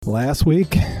Last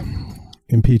week,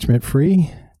 impeachment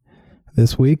free.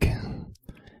 This week,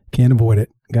 can't avoid it.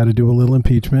 Got to do a little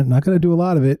impeachment. Not going to do a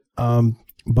lot of it,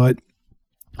 but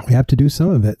we have to do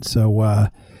some of it. So,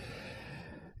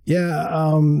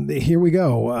 here we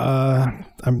go.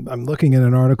 I'm looking at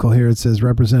an article here. It says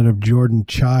Representative Jordan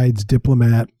chides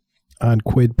diplomat on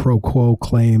quid pro quo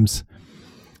claims.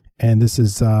 And this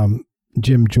is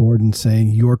Jim Jordan saying,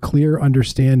 your clear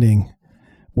understanding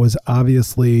was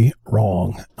obviously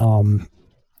wrong.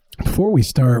 Before we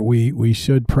start, we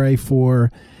should pray for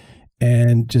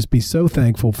and just be so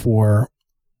thankful for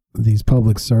these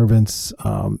public servants,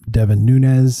 Devin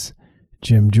Nunes,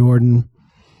 Jim Jordan,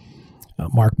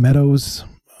 Mark Meadows,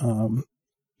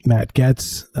 Matt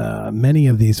Gaetz, many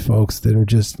of these folks that are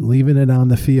just leaving it on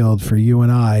the field for you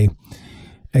and I,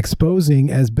 exposing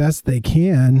as best they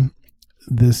can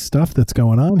this stuff that's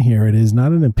going on here. It is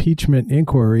not an impeachment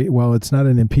inquiry. Well, it's not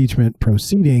an impeachment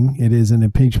proceeding. It is an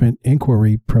impeachment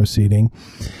inquiry proceeding.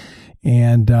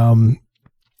 And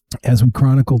as we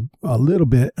chronicled a little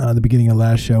bit on the beginning of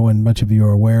last show, and much of you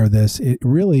are aware of this, it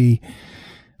really,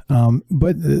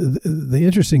 but the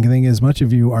interesting thing is much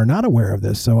of you are not aware of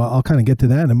this. So I'll kind of get to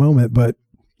that in a moment. But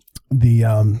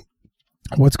the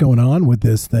what's going on with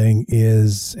this thing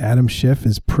is Adam Schiff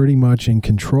is pretty much in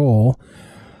control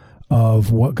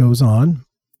of what goes on.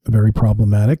 Very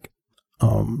problematic.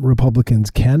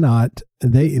 Republicans cannot,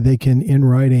 they can in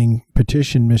writing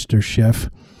petition Mr. Schiff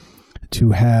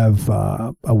to have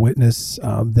a witness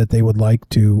that they would like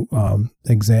to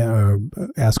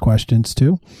ask questions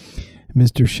to.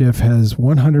 Mr. Schiff has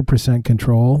 100%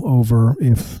 control over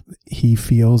if he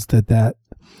feels that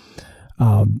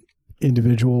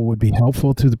individual would be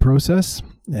helpful to the process,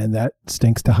 and that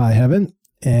stinks to high heaven.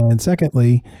 And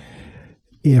secondly,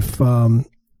 if the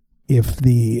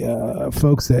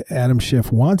folks that Adam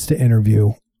Schiff wants to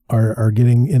interview are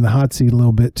getting in the hot seat a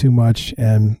little bit too much,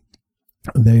 and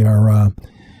they are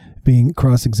being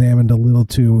cross-examined a little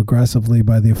too aggressively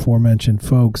by the aforementioned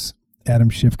folks, Adam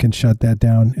Schiff can shut that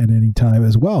down at any time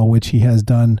as well, which he has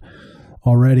done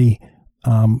already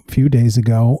a few days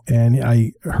ago. And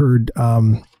I heard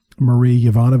Marie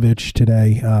Yovanovitch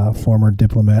today, former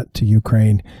diplomat to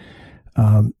Ukraine,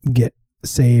 get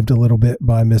saved a little bit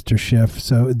by Mr. Schiff.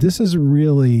 So this is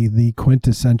really the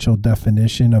quintessential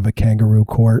definition of a kangaroo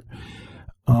court.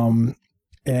 And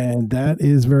that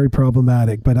is very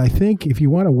problematic. But I think if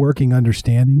you want a working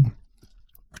understanding,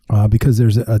 because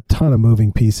there's a ton of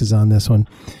moving pieces on this one,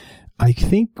 I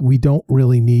think we don't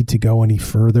really need to go any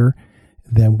further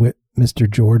than with Mr.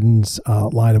 Jordan's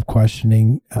line of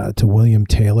questioning to William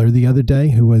Taylor the other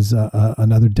day, who was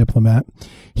another diplomat.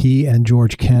 He and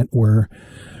George Kent were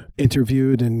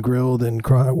interviewed and grilled and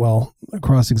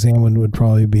cross-examined would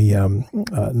probably be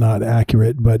not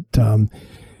accurate, but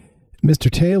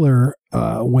Mr. Taylor,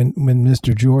 when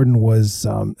Mr. Jordan was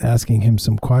asking him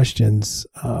some questions,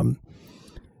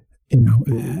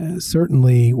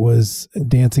 certainly was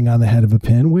dancing on the head of a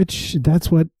pin, which that's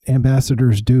what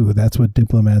ambassadors do. That's what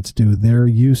diplomats do. They're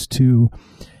used to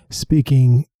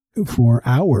speaking for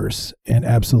hours and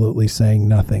absolutely saying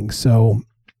nothing. So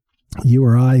you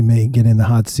or I may get in the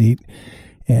hot seat,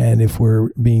 and if we're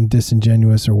being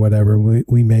disingenuous or whatever,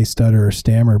 we may stutter or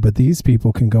stammer, but these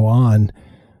people can go on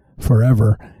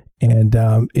forever. And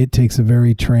it takes a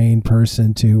very trained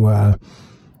person to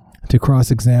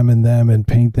cross-examine them and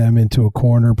paint them into a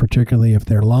corner, particularly if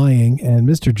they're lying. And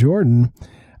Mr. Jordan,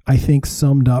 I think,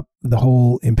 summed up the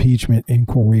whole impeachment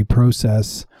inquiry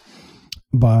process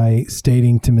by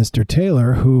stating to Mr.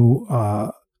 Taylor, who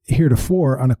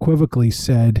heretofore unequivocally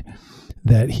said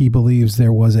that he believes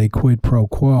there was a quid pro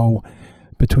quo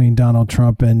between Donald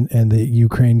Trump and the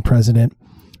Ukraine president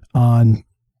on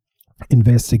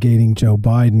investigating Joe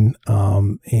Biden.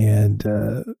 And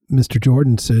Mr.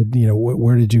 Jordan said,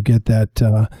 where did you get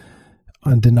that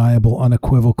undeniable,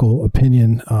 unequivocal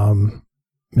opinion,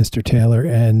 Mr. Taylor?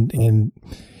 And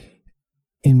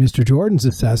in Mr. Jordan's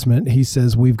assessment, he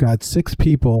says, we've got 6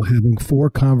 people having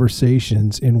 4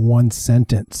 conversations in one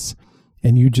sentence.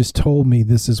 And you just told me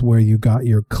this is where you got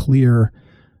your clear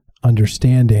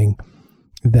understanding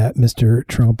that Mr.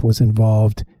 Trump was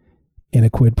involved in a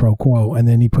quid pro quo. And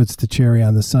then he puts the cherry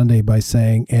on the sundae by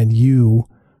saying, and you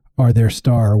are their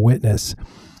star witness.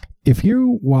 If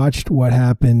you watched what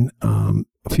happened a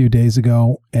few days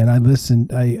ago, and I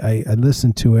listened, I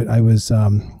listened to it. I was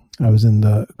in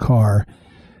the car,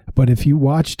 but if you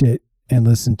watched it and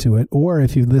listened to it, or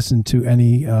if you listened to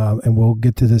any, and we'll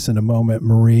get to this in a moment,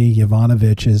 Marie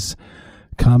Yovanovitch's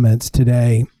comments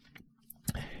today,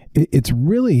 it's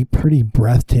really pretty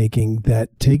breathtaking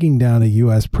that taking down a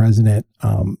U.S. president,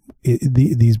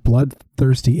 these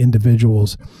bloodthirsty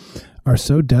individuals are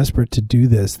so desperate to do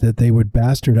this that they would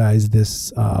bastardize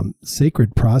this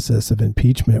sacred process of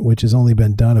impeachment, which has only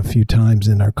been done a few times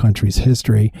in our country's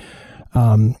history.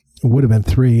 It would have been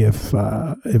 3 if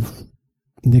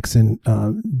Nixon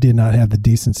did not have the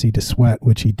decency to sweat,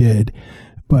 which he did.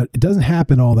 But it doesn't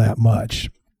happen all that much.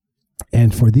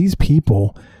 And for these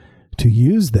people to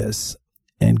use this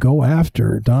and go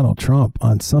after Donald Trump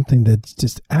on something that's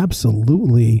just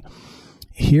absolutely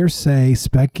hearsay,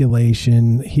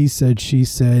 speculation, he said, she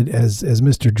said, as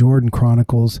Mr. Jordan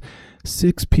chronicles,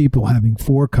 6 people having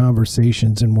 4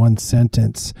 conversations in one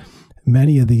sentence.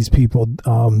 Many of these people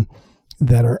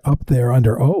that are up there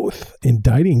under oath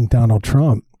indicting Donald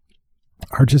Trump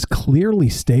are just clearly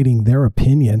stating their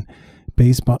opinion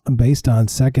based on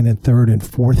second and third and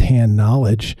fourth hand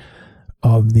knowledge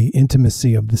of the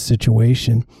intimacy of the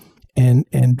situation.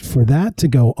 And for that to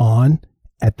go on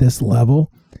at this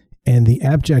level, and the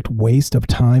abject waste of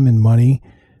time and money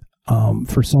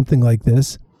for something like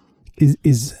this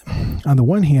is on the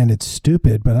one hand, it's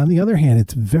stupid, but on the other hand,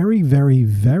 it's very, very,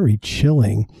 very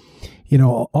chilling. You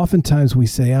know, oftentimes we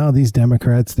say, oh, these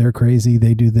Democrats, they're crazy.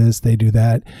 They do this, they do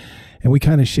that. And we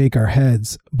kind of shake our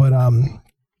heads. But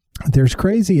there's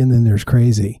crazy and then there's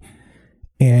crazy.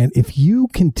 And if you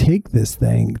can take this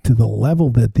thing to the level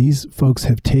that these folks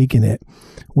have taken it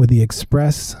with the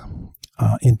express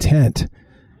intent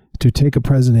to take a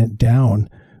president down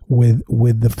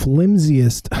with the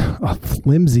flimsiest of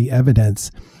flimsy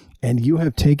evidence, and you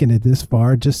have taken it this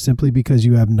far just simply because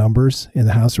you have numbers in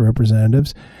the House of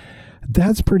Representatives,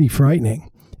 that's pretty frightening.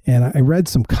 And I read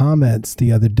some comments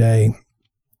the other day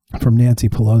from Nancy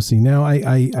Pelosi. Now,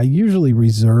 I usually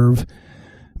reserve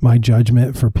my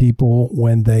judgment for people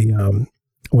when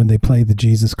they play the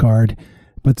Jesus card,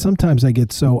 but sometimes I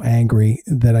get so angry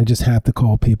that I just have to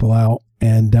call people out.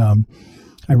 And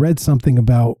I read something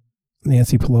about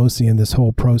Nancy Pelosi and this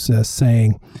whole process,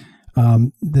 saying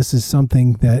this is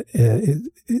something that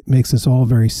it makes us all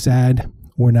very sad.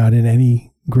 We're not in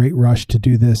any great rush to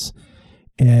do this.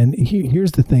 And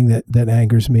here's the thing that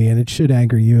angers me, and it should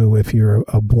anger you if you're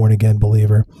a born-again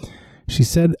believer. She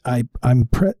said,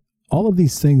 all of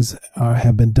these things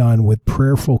have been done with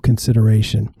prayerful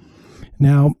consideration.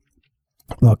 Now,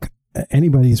 look,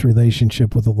 anybody's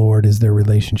relationship with the Lord is their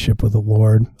relationship with the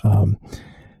Lord.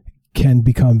 Can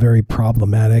become very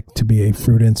problematic to be a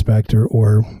fruit inspector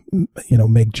or,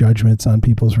 make judgments on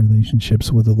people's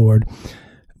relationships with the Lord.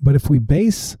 But if we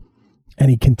base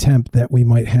any contempt that we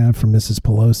might have for Mrs.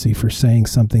 Pelosi for saying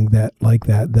something that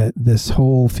this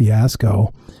whole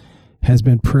fiasco has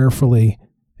been prayerfully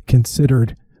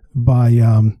considered by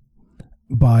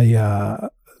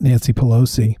Nancy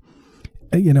Pelosi,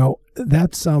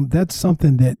 that's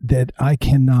something that I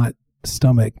cannot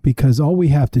stomach, because all we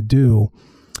have to do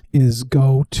is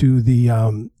go to the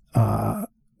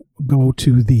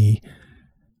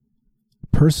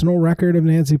personal record of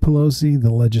Nancy Pelosi,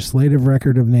 the legislative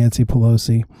record of Nancy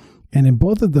Pelosi, and in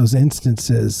both of those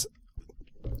instances,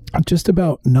 just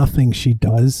about nothing she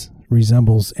does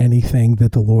resembles anything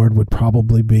that the Lord would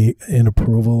probably be in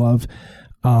approval of.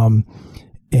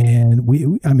 And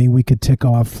we could tick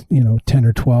off, 10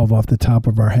 or 12 off the top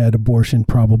of our head, abortion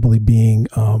probably being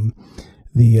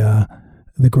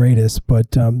the greatest,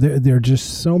 but there are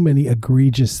just so many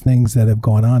egregious things that have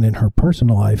gone on in her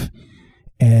personal life,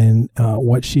 and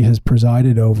what she has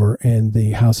presided over in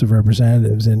the House of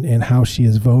Representatives, and how she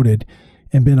has voted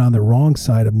and been on the wrong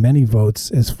side of many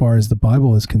votes as far as the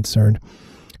Bible is concerned.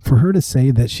 For her to say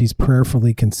that she's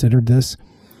prayerfully considered this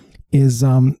is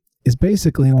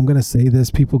basically, and I'm going to say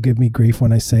this, people give me grief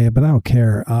when I say it, but I don't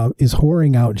care, is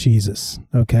whoring out Jesus.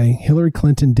 Okay. Hillary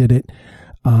Clinton did it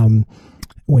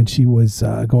when she was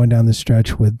going down the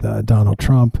stretch with Donald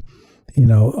Trump,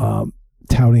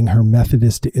 touting her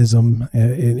Methodistism,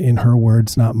 in her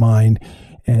words, not mine,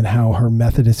 and how her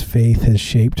Methodist faith has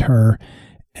shaped her.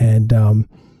 And,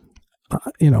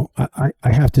 I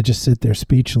have to just sit there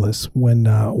speechless when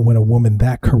a woman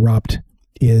that corrupt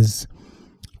is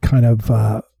kind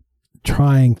of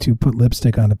trying to put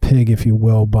lipstick on a pig, if you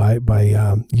will, by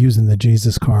using the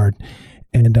Jesus card.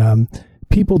 And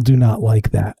people do not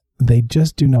like that. They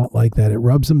just do not like that. It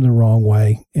rubs them the wrong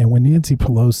way. And when Nancy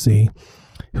Pelosi,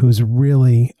 who's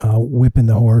really whipping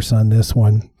the horse on this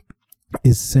one,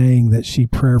 is saying that she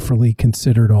prayerfully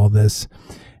considered all this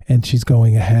and she's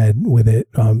going ahead with it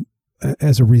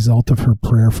as a result of her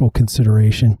prayerful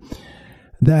consideration,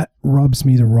 that rubs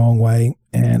me the wrong way.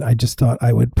 And I just thought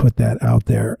I would put that out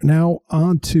there. Now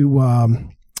on to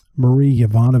Marie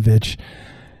Yovanovitch.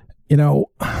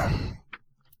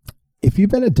 If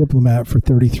you've been a diplomat for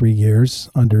 33 years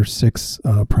under 6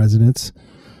 presidents,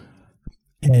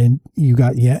 and you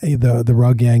got the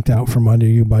rug yanked out from under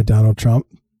you by Donald Trump,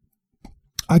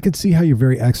 I could see how you're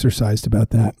very exercised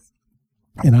about that.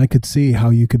 And I could see how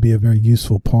you could be a very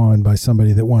useful pawn by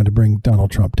somebody that wanted to bring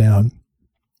Donald Trump down.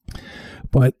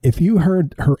 But if you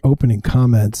heard her opening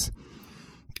comments,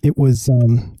 it was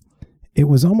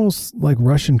almost like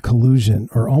Russian collusion,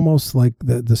 or almost like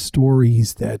the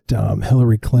stories that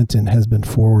Hillary Clinton has been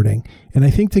forwarding. And I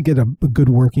think to get a good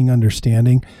working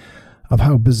understanding of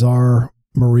how bizarre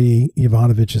Marie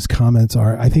Yovanovitch's comments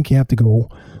are, I think you have to go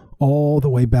all the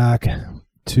way back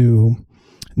to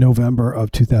November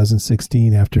of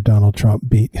 2016 after Donald Trump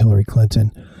beat Hillary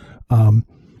Clinton.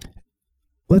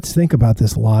 Let's think about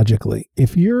this logically.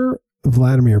 If you're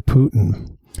Vladimir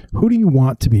Putin, who do you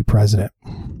want to be president?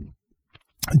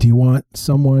 Do you want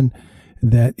someone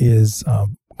that is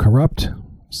corrupt,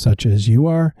 such as you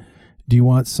are? Do you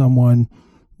want someone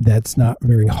that's not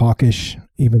very hawkish,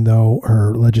 even though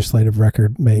her legislative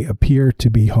record may appear to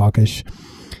be hawkish,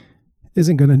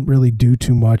 isn't going to really do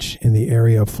too much in the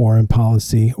area of foreign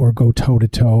policy or go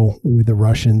toe-to-toe with the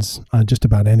Russians on just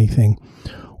about anything?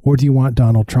 Or do you want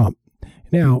Donald Trump?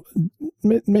 Now,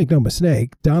 make no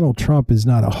mistake, Donald Trump is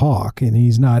not a hawk, and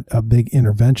he's not a big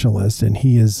interventionist, and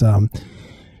he is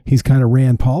he's kind of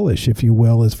Rand Paulish, if you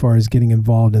will, as far as getting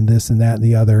involved in this and that and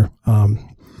the other,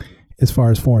 as far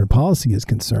as foreign policy is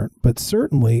concerned. But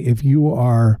certainly, if you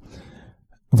are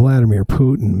Vladimir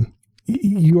Putin,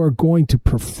 you are going to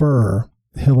prefer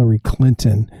Hillary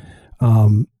Clinton,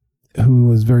 who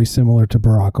was very similar to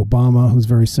Barack Obama, who's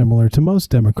very similar to most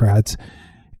Democrats,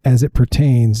 as it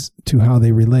pertains to how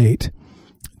they relate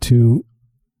to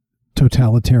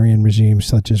totalitarian regimes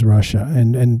such as Russia.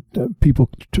 And people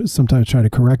sometimes try to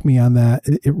correct me on that.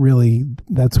 It really,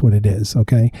 that's what it is,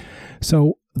 okay?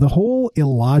 So the whole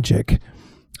illogic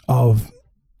of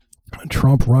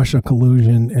Trump-Russia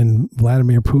collusion and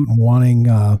Vladimir Putin wanting,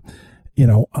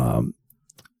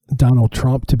 Donald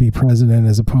Trump to be president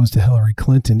as opposed to Hillary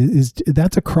Clinton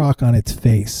that's a crock on its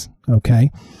face, okay?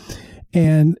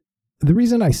 And the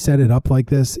reason I set it up like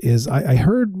this is I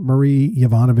heard Marie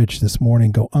Yovanovitch this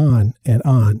morning go on and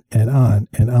on and on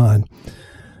and on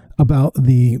about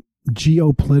the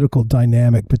geopolitical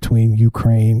dynamic between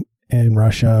Ukraine and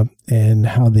Russia and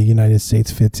how the United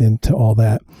States fits into all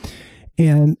that.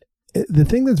 And the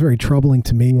thing that's very troubling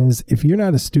to me is if you're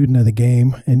not a student of the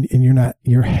game and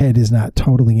your head is not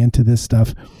totally into this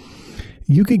stuff,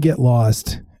 you could get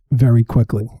lost very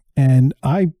quickly. And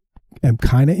I am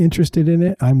kind of interested in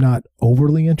it. I'm not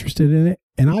overly interested in it,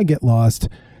 and I get lost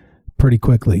pretty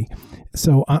quickly.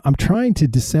 So I'm trying to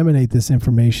disseminate this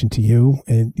information to you,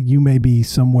 and you may be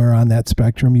somewhere on that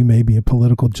spectrum. You may be a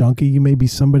political junkie. You may be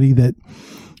somebody that,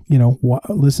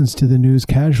 listens to the news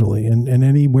casually and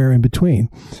anywhere in between.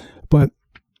 But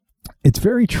it's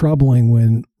very troubling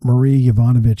when Marie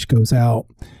Yovanovitch goes out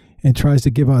and tries to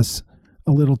give us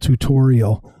a little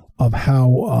tutorial of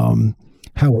how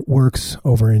it works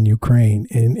over in Ukraine.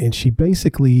 And she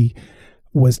basically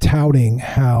was touting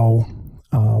how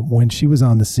when she was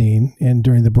on the scene and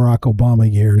during the Barack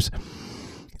Obama years,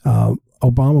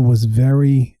 Obama was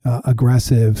very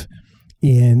aggressive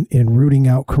in rooting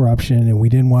out corruption, and we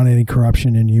didn't want any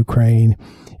corruption in Ukraine.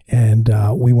 And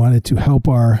we wanted to help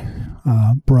our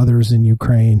brothers in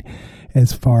Ukraine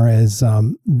as far as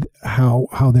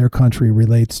how their country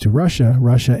relates to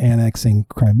Russia annexing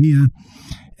Crimea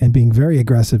and being very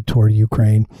aggressive toward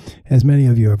Ukraine. As many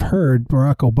of you have heard,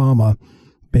 Barack Obama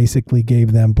basically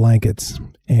gave them blankets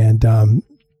and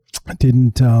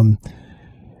didn't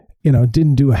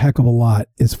do a heck of a lot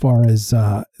as far as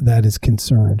that is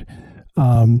concerned.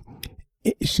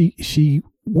 She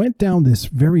went down this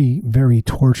very, very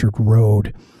tortured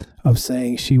road of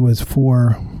saying she was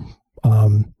for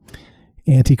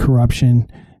anti-corruption.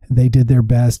 They did their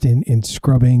best in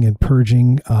scrubbing and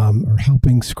purging, or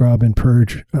helping scrub and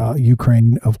purge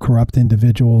Ukraine of corrupt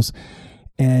individuals.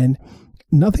 And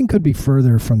nothing could be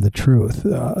further from the truth.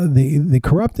 The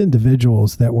corrupt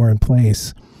individuals that were in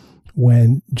place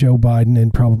when Joe Biden,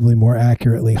 and probably more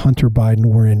accurately Hunter Biden,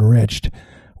 were enriched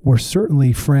were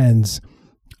certainly friends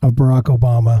of Barack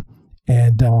Obama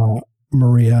and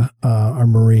Marie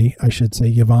Yovanovitch.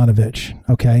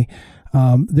 Okay.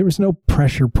 There was no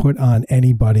pressure put on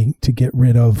anybody to get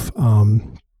rid of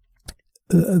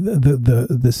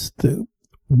the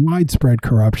widespread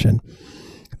corruption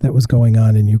that was going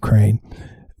on in Ukraine,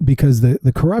 because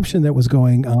the corruption that was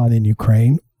going on in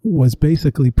Ukraine was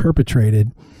basically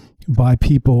perpetrated by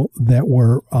people that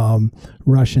were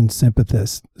Russian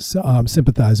sympathizers,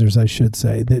 I should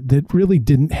say, that really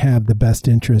didn't have the best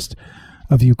interest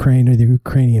of Ukraine or the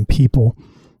Ukrainian people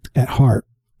at heart.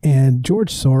 And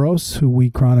George Soros, who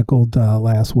we chronicled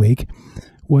last week,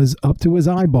 was up to his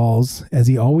eyeballs, as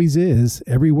he always is,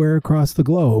 everywhere across the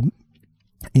globe,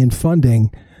 in funding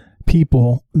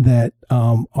people that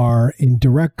are in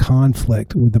direct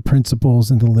conflict with the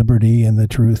principles and the liberty and the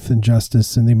truth and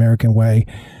justice and the American way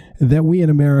that we in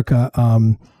America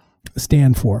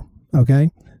stand for. Okay,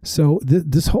 so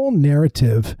this whole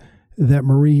narrative that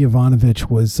Marie Yovanovitch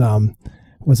was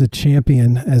a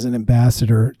champion as an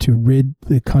ambassador to rid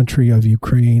the country of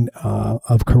Ukraine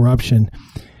of corruption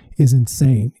is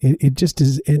insane. It just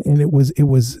is, and it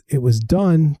was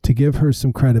done to give her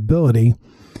some credibility.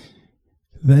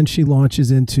 Then she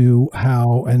launches into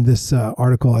how, and this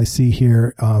article I see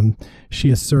here,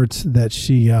 she asserts that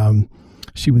she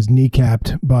was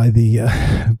kneecapped by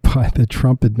the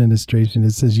Trump administration.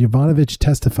 It says Yovanovitch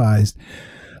testifies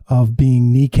of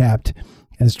being kneecapped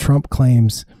as Trump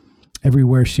claims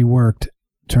everywhere she worked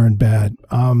turned bad.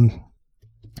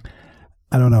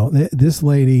 I don't know. This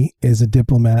lady is a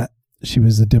diplomat. She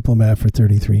was a diplomat for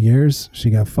 33 years. She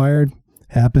got fired.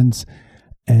 Happens.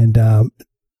 And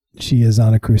she is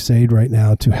on a crusade right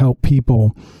now to help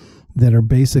people that are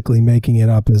basically making it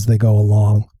up as they go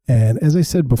along. And as I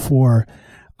said before,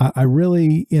 I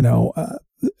really,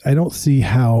 I don't see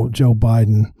how Joe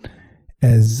Biden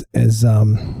as I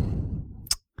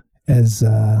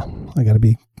got to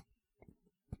be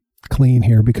clean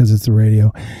here because it's the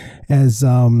radio, as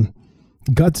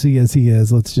gutsy as he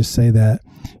is, let's just say that,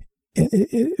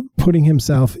 putting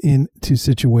himself into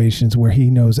situations where he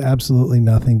knows absolutely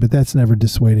nothing, but that's never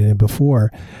dissuaded him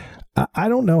before. I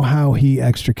don't know how he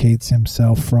extricates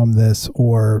himself from this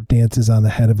or dances on the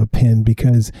head of a pin,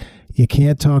 because you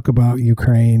can't talk about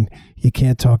Ukraine, you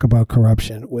can't talk about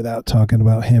corruption without talking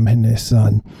about him and his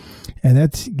son. And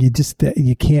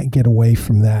you can't get away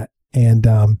from that. And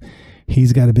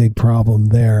he's got a big problem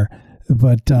there.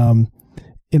 But,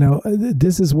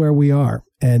 this is where we are.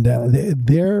 And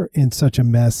they're in such a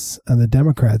mess on the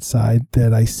Democrat side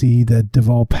that I see that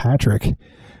Deval Patrick,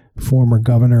 former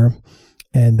governor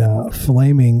and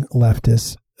flaming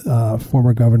leftist,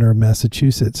 former governor of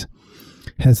Massachusetts,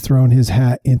 has thrown his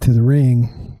hat into the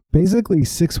ring basically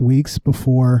 6 weeks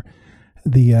before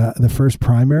the first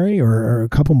primary, or a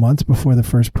couple months before the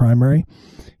first primary.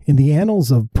 In the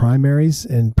annals of primaries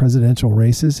and presidential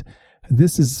races,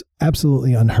 this is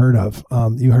absolutely unheard of.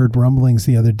 You heard rumblings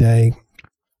the other day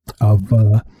of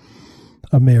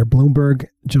Mayor Bloomberg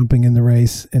jumping in the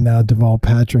race, and now Deval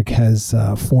Patrick has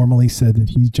formally said that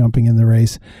he's jumping in the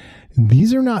race.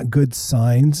 These are not good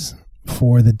signs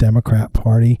for the Democrat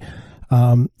Party.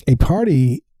 A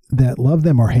party that, love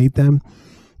them or hate them,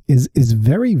 is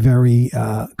very, very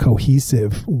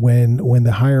cohesive. When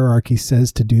the hierarchy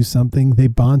says to do something, they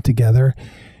bond together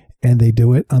and they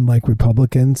do it, unlike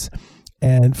Republicans.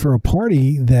 And for a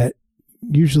party that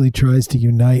usually tries to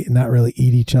unite and not really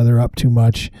eat each other up too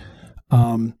much,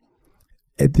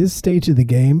 at this stage of the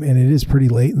game, and it is pretty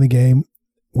late in the game,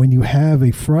 when you have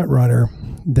a front runner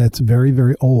that's very,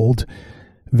 very old,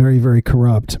 very, very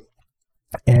corrupt,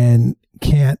 and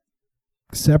can't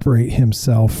separate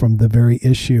himself from the very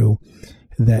issue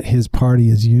that his party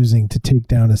is using to take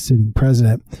down a sitting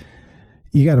president,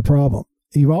 you got a problem.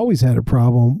 You've always had a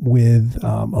problem with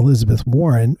Elizabeth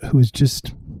Warren, who's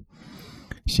just,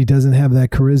 she doesn't have that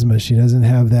charisma. She doesn't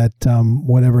have that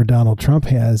whatever Donald Trump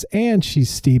has. And she's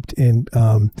steeped in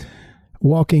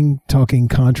talking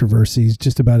controversies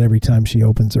just about every time she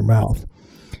opens her mouth.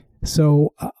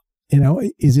 So,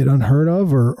 is it unheard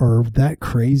of or that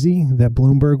crazy that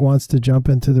Bloomberg wants to jump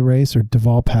into the race, or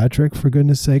Deval Patrick, for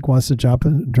goodness sake, wants to drop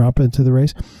into the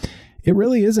race? It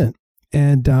really isn't.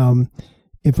 And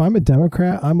if I'm a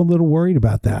Democrat, I'm a little worried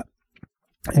about that.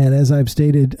 And as I've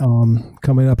stated,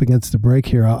 coming up against the break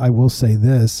here, I will say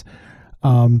this.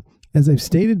 As I've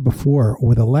stated before,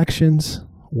 with elections,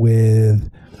 with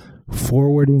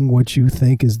forwarding what you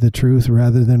think is the truth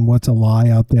rather than what's a lie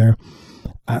out there,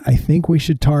 I think we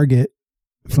should target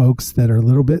folks that are a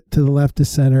little bit to the left of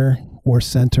center,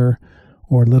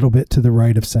 or a little bit to the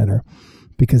right of center.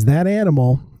 Because that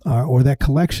animal, or that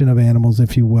collection of animals,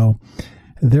 if you will,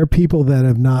 they're people that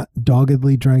have not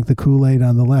doggedly drank the Kool-Aid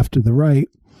on the left or the right.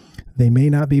 They may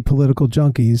not be political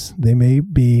junkies. They may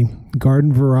be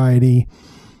garden variety,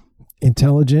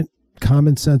 intelligent,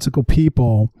 commonsensical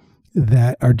people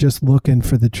that are just looking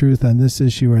for the truth on this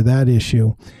issue or that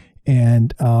issue.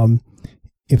 And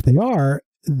if they are,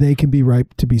 they can be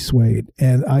ripe to be swayed.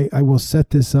 And I will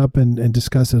set this up and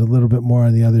discuss it a little bit more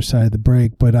on the other side of the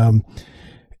break. But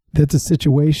that's a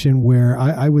situation where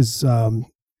I was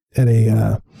at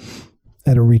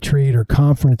a retreat or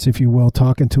conference, if you will,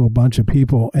 talking to a bunch of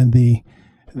people, and the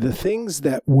things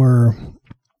that were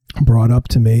brought up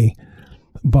to me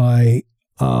by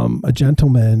a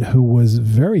gentleman who was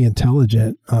very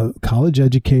intelligent, college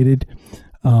educated,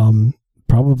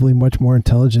 probably much more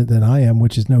intelligent than I am,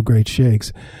 which is no great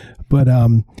shakes. But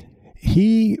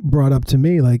he brought up to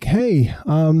me like, hey,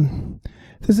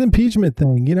 this impeachment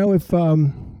thing,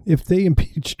 if they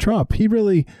impeach Trump,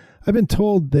 I've been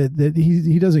told that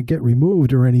he doesn't get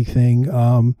removed or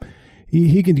anything.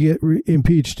 He can get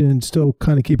impeached and still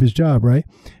kind of keep his job, right?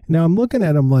 Now I'm looking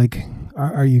at him like,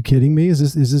 are you kidding me?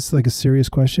 Is this like a serious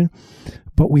question?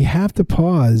 But we have to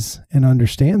pause and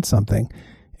understand something.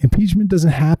 Impeachment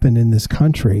doesn't happen in this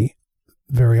country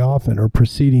very often, or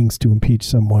proceedings to impeach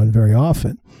someone very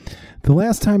often. The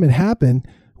last time it happened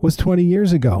was 20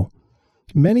 years ago.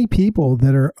 Many people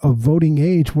that are of voting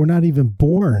age were not even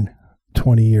born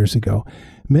 20 years ago.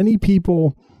 Many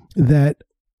people that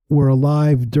were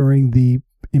alive during the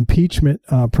impeachment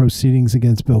proceedings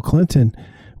against Bill Clinton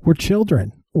were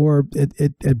children, or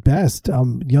at best,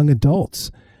 young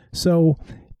adults. So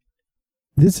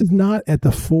this is not at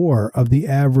the fore of the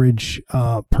average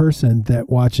person that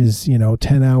watches,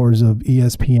 10 hours of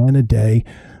ESPN a day,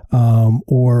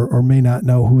 or may not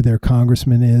know who their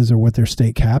congressman is or what their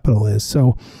state capital is.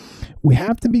 So we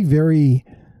have to be very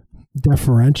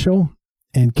deferential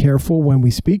and careful when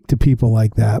we speak to people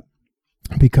like that,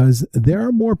 because there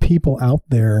are more people out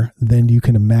there than you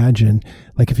can imagine.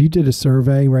 Like if you did a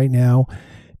survey right now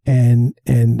and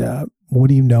what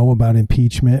do you know about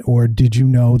impeachment? Or did you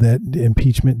know that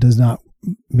impeachment does not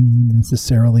mean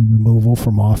necessarily removal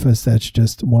from office? That's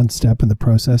just one step in the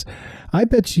process. I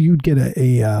bet you'd get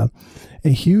a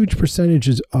huge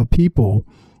percentage of people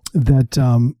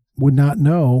that would not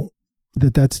know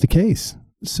that that's the case.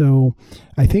 So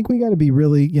I think we got to be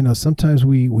really, sometimes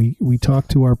we talk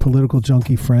to our political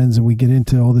junkie friends and we get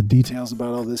into all the details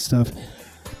about all this stuff,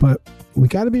 but we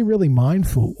got to be really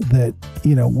mindful that,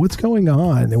 what's going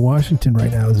on in Washington right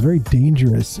now is very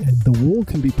dangerous, and the wool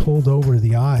can be pulled over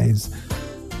the eyes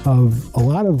of a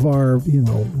lot of our,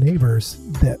 neighbors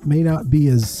that may not be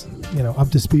as, up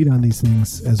to speed on these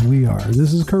things as we are.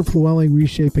 This is Kurt Llewellyn,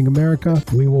 Reshaping America.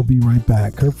 We will be right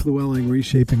back. Kurt Llewellyn,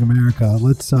 Reshaping America.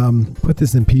 Let's put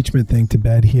this impeachment thing to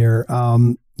bed here.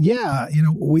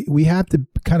 We have to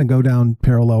kind of go down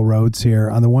parallel roads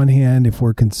here. On the one hand, if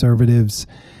we're conservatives,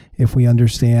 if we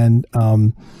understand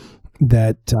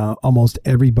that almost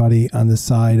everybody on the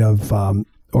side of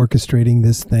orchestrating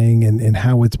this thing and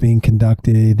how it's being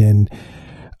conducted, and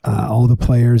all the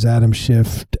players, Adam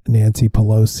Schiff, Nancy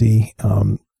Pelosi,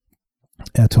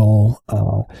 et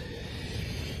al.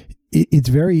 It's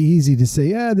very easy to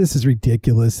say, this is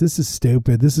ridiculous, this is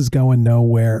stupid, this is going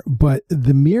nowhere. But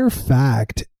the mere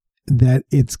fact that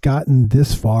it's gotten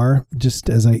this far, just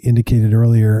as I indicated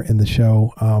earlier in the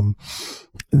show,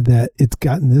 that it's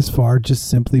gotten this far just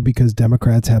simply because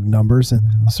Democrats have numbers in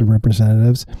the House of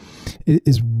Representatives, it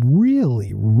is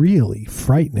really, really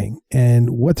frightening. And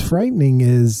what's frightening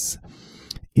is,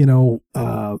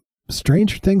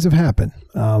 stranger things have happened.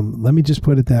 Let me just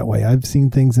put it that way. I've seen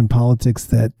things in politics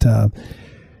that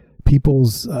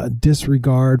people's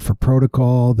disregard for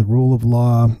protocol, the rule of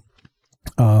law,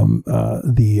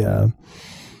 the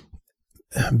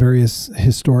various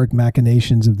historic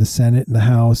machinations of the Senate and the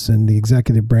House and the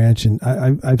executive branch. And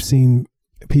I've seen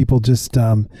people just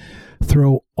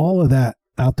throw all of that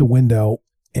out the window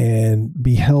and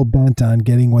be hell-bent on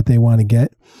getting what they want to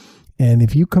get. And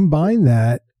if you combine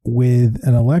that with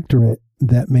an electorate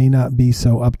that may not be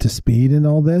so up to speed in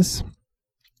all this,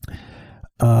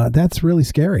 that's really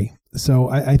scary. So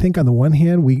I think on the one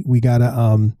hand, we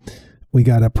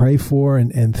gotta pray for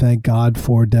and thank God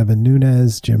for Devin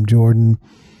Nunes, Jim Jordan,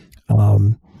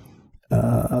 all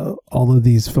of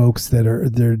these folks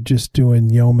they're just doing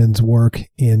yeoman's work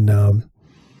in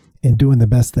doing the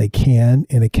best they can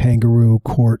in a kangaroo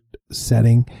court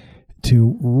setting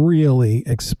to really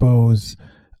expose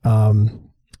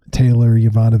Taylor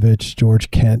Yovanovitch,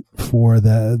 George Kent for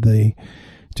the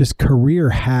just career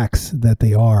hacks that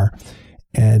they are.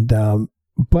 And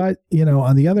but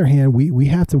on the other hand, we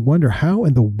have to wonder, how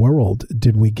in the world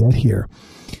did we get here?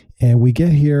 And we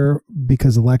get here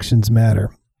because elections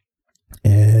matter.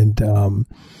 And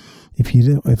if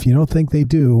you don't think they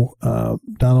do,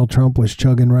 Donald Trump was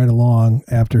chugging right along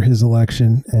after his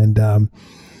election, and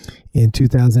in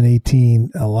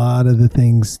 2018, a lot of the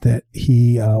things that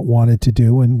he wanted to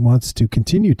do and wants to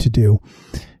continue to do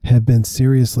have been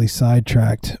seriously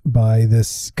sidetracked by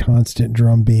this constant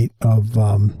drumbeat of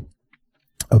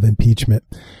impeachment.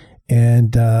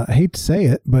 And I hate to say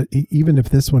it, but even if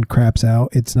this one craps out,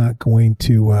 it's not going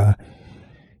to,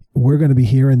 we're going to be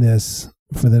hearing this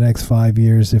for the next 5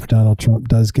 years if Donald Trump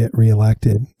does get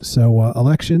reelected. So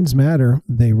elections matter.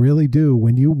 They really do.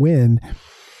 When you win,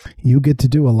 you get to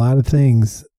do a lot of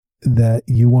things that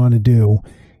you want to do,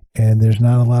 and there's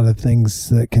not a lot of things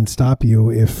that can stop you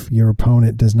if your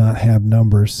opponent does not have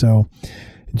numbers. So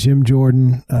Jim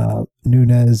Jordan,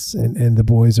 Nunes, and the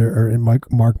boys and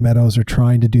Mark Meadows are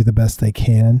trying to do the best they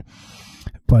can.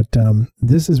 But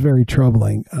this is very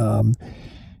troubling.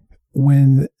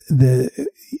 When the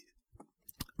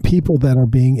people that are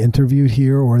being interviewed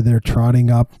here, or they're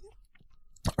trotting up,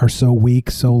 are so weak,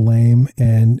 so lame,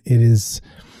 and it is,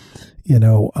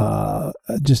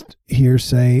 just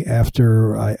hearsay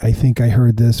after I think I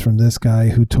heard this from this guy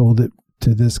who told it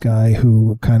to this guy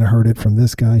who kind of heard it from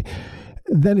this guy,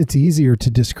 then it's easier to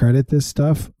discredit this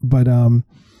stuff. But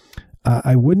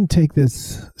I wouldn't take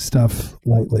this stuff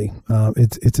lightly.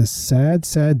 It's a sad,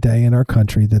 sad day in our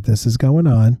country that this is going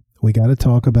on. We got to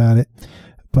talk about it.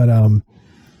 But,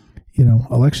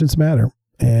 elections matter.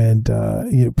 And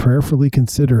prayerfully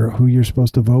consider who you're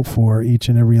supposed to vote for each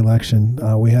and every election.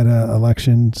 We had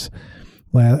elections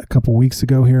a couple weeks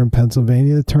ago here in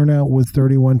Pennsylvania. The turnout was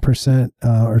 31%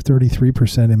 or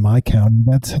 33% in my county.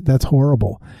 That's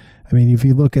horrible. I mean, if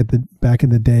you look at back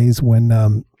in the days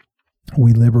when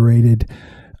we liberated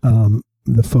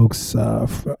the folks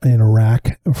in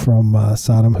Iraq from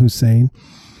Saddam Hussein,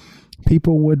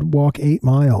 people would walk 8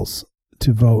 miles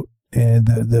to vote, and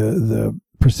the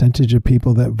percentage of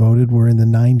people that voted were in the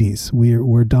 90s.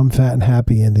 We're dumb, fat, and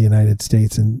happy in the United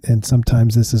States, and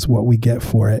sometimes this is what we get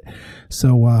for it.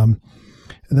 So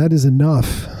that is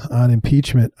enough on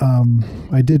impeachment.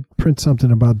 I did print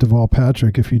something about Deval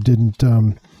Patrick. If you didn't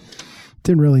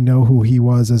really know who he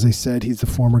was, as I said, he's the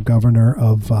former governor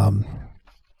of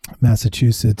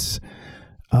Massachusetts.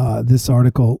 This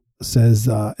article says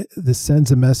this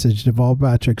sends a message. Deval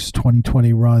Patrick's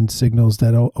 2020 run signals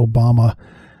that Obama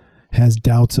has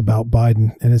doubts about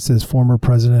Biden. And it says former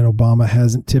President Obama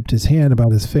hasn't tipped his hand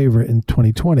about his favorite in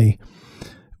 2020,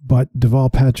 but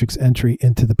Deval Patrick's entry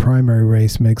into the primary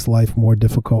race makes life more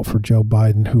difficult for Joe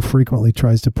Biden, who frequently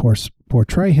tries to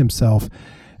portray himself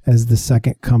as the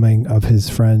second coming of his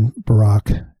friend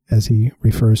Barack, as he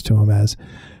refers to him as.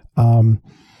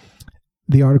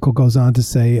 The article goes on to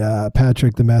say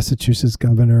Patrick, the Massachusetts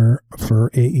governor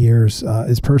for 8 years,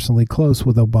 is personally close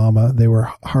with Obama. They were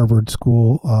Harvard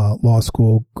law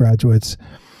school graduates,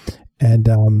 and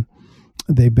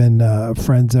they've been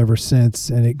friends ever since.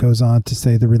 And it goes on to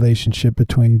say the relationship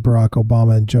between Barack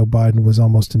Obama and Joe Biden was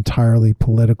almost entirely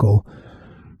political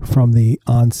from the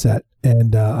onset.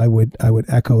 And I would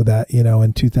echo that.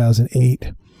 In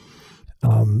 2008,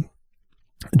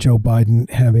 Joe Biden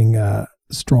having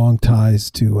strong ties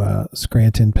to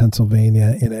Scranton,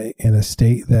 Pennsylvania, in a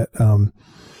state that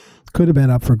could have been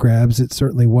up for grabs. It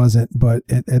certainly wasn't, but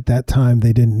at that time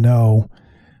they didn't know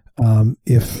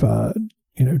if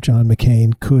John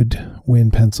McCain could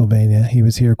win Pennsylvania. He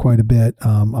was here quite a bit.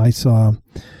 I saw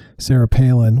Sarah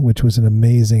Palin, which was an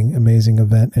amazing, amazing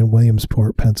event in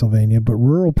Williamsport, Pennsylvania. But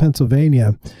rural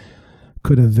Pennsylvania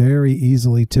could have very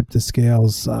easily tipped the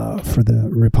scales for the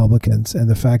Republicans. And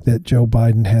the fact that Joe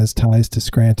Biden has ties to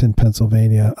Scranton,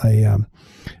 Pennsylvania, a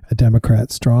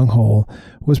Democrat stronghold,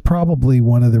 was probably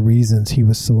one of the reasons he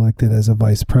was selected as a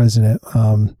vice president.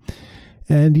 And,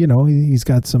 he's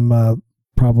got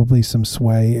probably some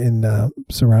sway in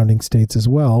surrounding states as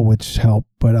well, which helped.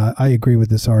 But I agree with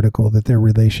this article that their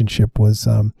relationship was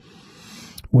a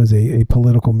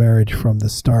political marriage from the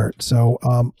start. So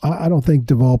I don't think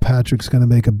Deval Patrick's going to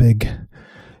make a big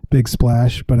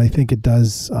splash, but I think it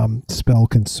does spell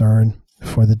concern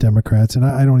for the Democrats. And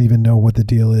I don't even know what the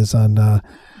deal is on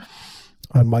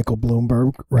Michael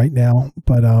Bloomberg right now,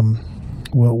 but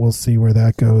we'll see where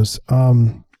that goes.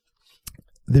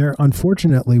 There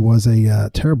unfortunately was a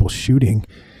terrible shooting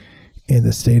in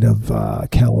the state of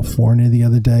California the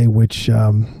other day, which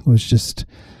was just,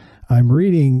 I'm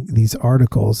reading these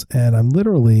articles and I'm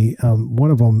literally,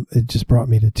 one of them, it just brought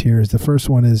me to tears. The first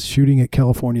one is shooting at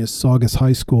California's Saugus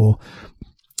High School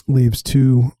leaves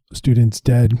 2 students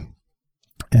dead,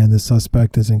 and the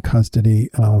suspect is in custody.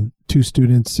 2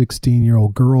 students,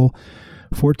 16-year-old girl,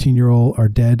 14-year-old are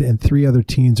dead, and 3 other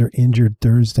teens are injured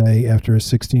Thursday after a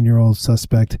 16-year-old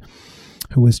suspect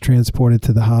who was transported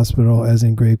to the hospital as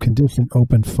in grave condition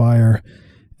opened fire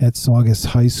at Saugus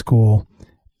High School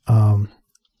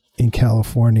in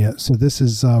California. So this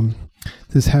is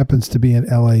this happens to be in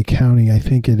LA County. I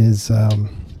think it is Santa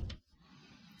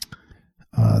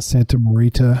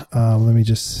Marita. Let me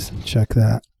just check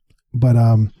that. But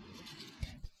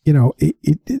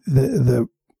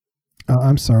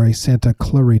I'm sorry, Santa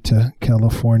Clarita,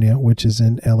 California, which is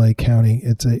in LA County.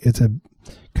 It's a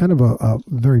kind of a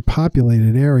very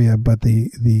populated area, but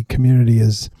the community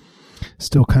is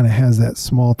still kind of has that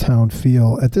small town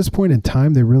feel. At this point in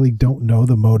time, they really don't know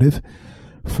the motive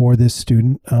for this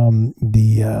student.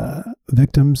 The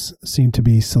victims seem to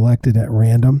be selected at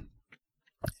random,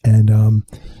 and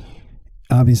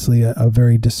obviously a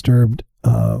very disturbed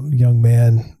young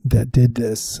man that did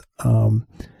this.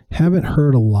 Haven't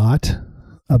heard a lot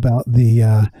about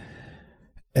the,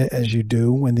 as you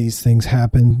do when these things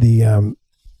happen, the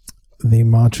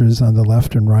mantras on the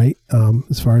left and right,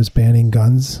 as far as banning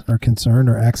guns are concerned,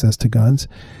 or access to guns.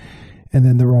 And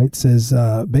then the right says,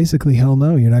 basically, hell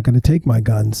no, you're not going to take my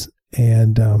guns.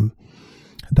 And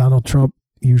Donald Trump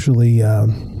usually,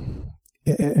 and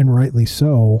rightly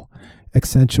so,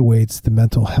 accentuates the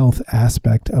mental health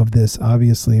aspect of this.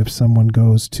 Obviously, if someone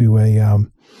goes to a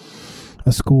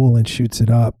school and shoots it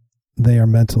up, they are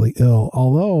mentally ill.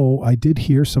 Although I did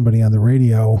hear somebody on the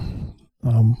radio,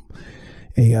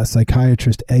 a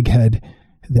psychiatrist, Egghead,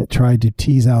 that tried to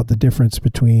tease out the difference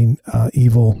between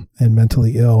evil and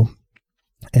mentally ill,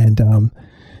 and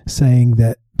saying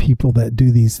that people that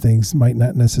do these things might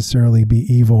not necessarily be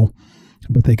evil,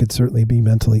 but they could certainly be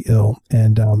mentally ill.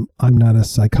 And I'm not a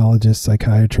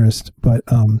psychiatrist, but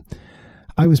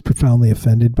I was profoundly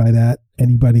offended by that.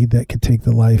 Anybody that could take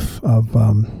the life of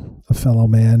a fellow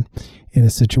man in a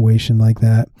situation like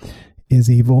that is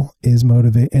evil, is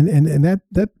motivated. And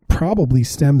that probably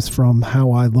stems from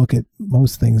how I look at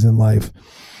most things in life.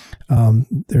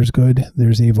 There's good,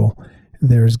 there's evil.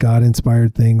 There's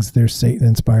God-inspired things, there's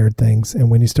Satan-inspired things.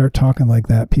 And when you start talking like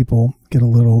that, people get a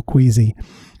little queasy.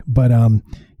 But, I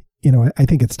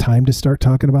think it's time to start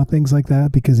talking about things like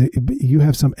that, because you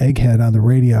have some egghead on the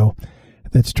radio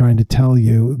that's trying to tell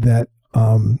you that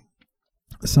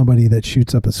somebody that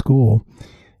shoots up a school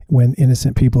when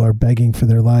innocent people are begging for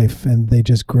their life and they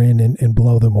just grin and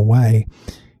blow them away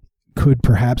could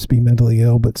perhaps be mentally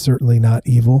ill, but certainly not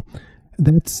evil.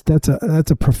 That's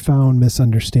a profound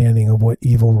misunderstanding of what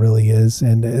evil really is.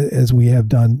 And as we have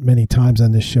done many times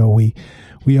on this show,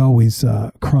 we always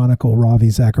chronicle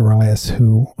Ravi Zacharias,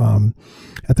 who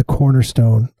at the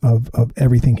cornerstone of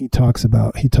everything he talks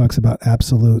about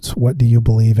absolutes. What do you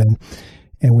believe in?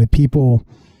 And when people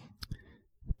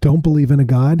don't believe in a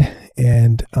God,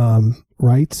 and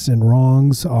rights and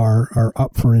wrongs are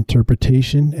up for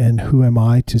interpretation, and who am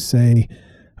I to say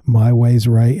my way's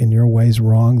right and your way's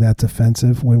wrong? That's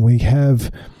offensive. When we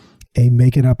have a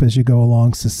make it up as you go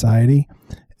along society,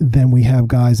 then we have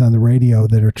guys on the radio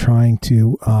that are trying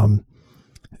to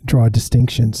draw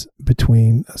distinctions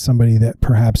between somebody that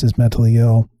perhaps is mentally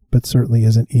ill, but certainly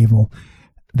isn't evil.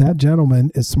 That gentleman,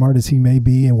 as smart as he may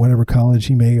be, in whatever college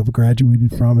he may have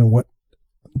graduated from and what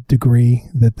degree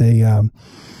that they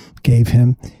gave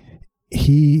him,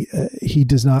 he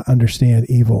does not understand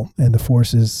evil and the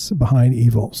forces behind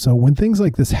evil. So when things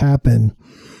like this happen,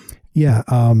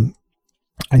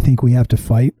 I think we have to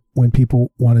fight when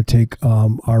people want to take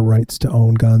our rights to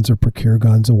own guns or procure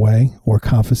guns away or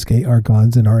confiscate our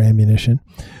guns and our ammunition.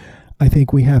 I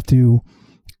think we have to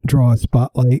draw a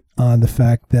spotlight on the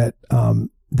fact that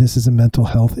this is a mental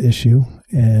health issue,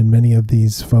 and many of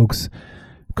these folks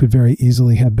could very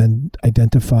easily have been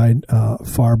identified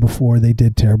far before they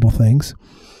did terrible things.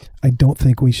 I don't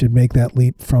think we should make that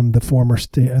leap from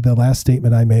the last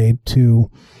statement I made to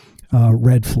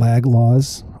red flag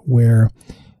laws, where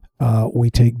we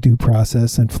take due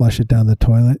process and flush it down the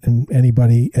toilet, and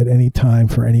anybody at any time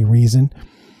for any reason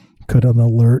could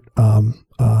alert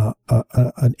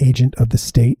an agent of the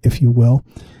state, if you will,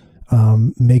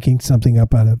 making something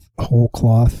up out of whole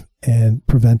cloth and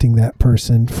preventing that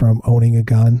person from owning a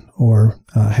gun or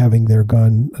having their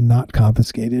gun not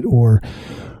confiscated or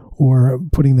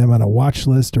putting them on a watch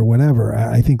list or whatever.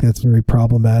 I think that's very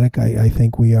problematic. I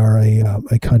think we are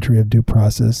a country of due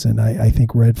process, and I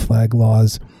think red flag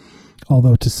laws,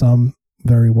 although to some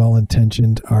very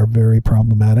well-intentioned, are very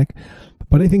problematic.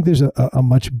 But I think there's a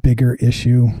much bigger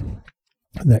issue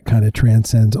that kind of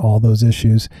transcends all those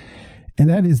issues. And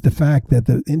that is the fact that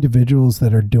the individuals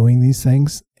that are doing these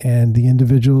things and the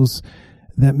individuals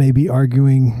that may be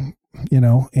arguing,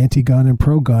 anti-gun and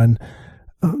pro-gun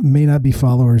may not be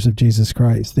followers of Jesus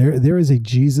Christ. There is a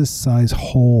Jesus-sized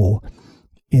hole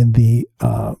in the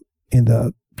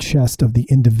chest of the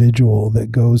individual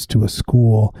that goes to a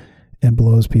school and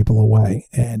blows people away.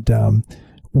 And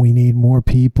we need more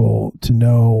people to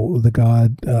know the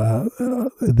God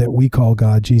that we call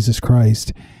God, Jesus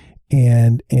Christ.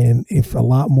 And if a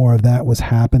lot more of that was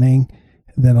happening,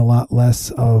 then a lot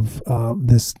less of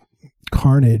this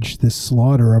carnage, this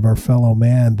slaughter of our fellow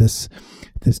man, this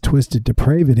twisted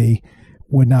depravity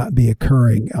would not be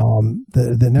occurring.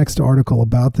 The next article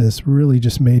about this really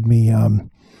just made me,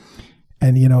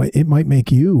 it might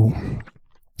make you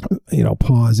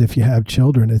pause if you have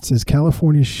children. It says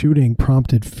California's shooting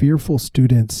prompted fearful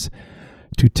students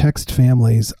to text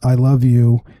families, "I love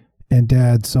you and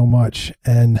dad so much."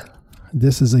 And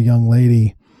this is a young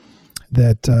lady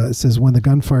that says, when the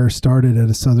gunfire started at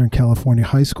a Southern California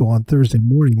high school on Thursday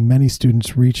morning, many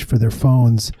students reached for their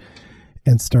phones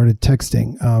and started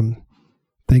texting.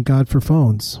 Thank God for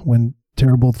phones. When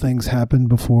terrible things happened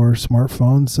before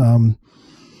smartphones,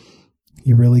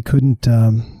 you really couldn't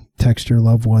text your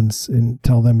loved ones and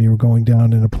tell them you were going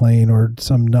down in a plane or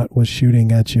some nut was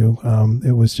shooting at you.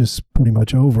 It was just pretty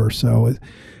much over. So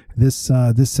this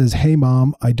says, "Hey,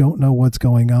 Mom, I don't know what's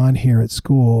going on here at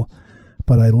school,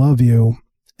 but I love you,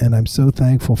 and I'm so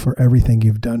thankful for everything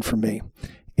you've done for me."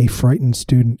 A frightened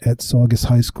student at Saugus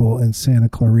High School in Santa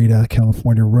Clarita,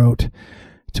 California, wrote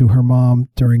to her mom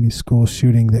during a school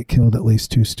shooting that killed at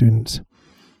least 2 students.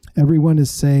 "Everyone is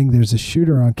saying there's a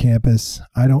shooter on campus.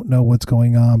 I don't know what's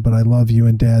going on, but I love you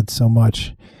and dad so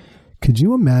much." Could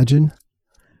you imagine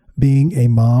being a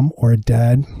mom or a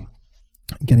dad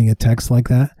getting a text like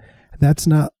that? That's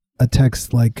not a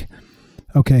text like,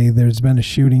 "Okay, there's been a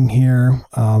shooting here.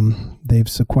 They've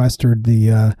sequestered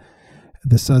the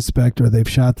suspect, or they've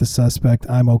shot the suspect.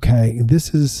 I'm okay."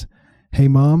 This is, "Hey,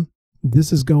 Mom,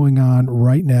 this is going on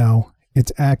right now.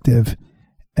 It's active."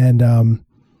 And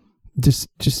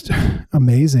just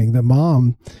amazing. The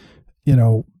mom,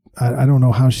 I don't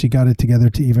know how she got it together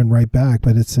to even write back,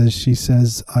 but she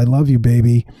says, "I love you,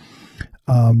 baby.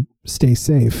 Stay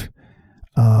safe."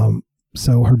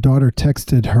 So her daughter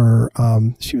texted her.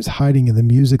 She was hiding in the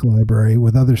music library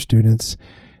with other students,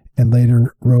 and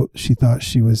later wrote she thought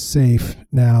she was safe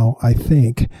now, I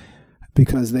think,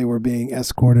 because they were being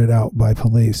escorted out by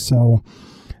police. So,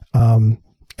 and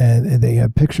they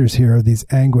have pictures here of these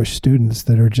anguished students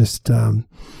that are just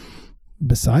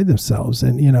beside themselves.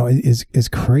 And, as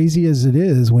crazy as it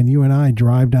is, when you and I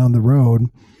drive down the road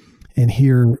and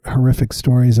hear horrific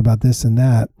stories about this and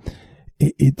that,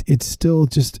 it's still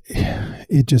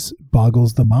it just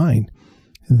boggles the mind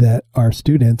that our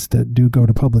students that do go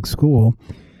to public school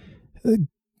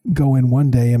go in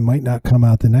one day and might not come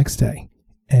out the next day.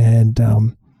 And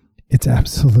it's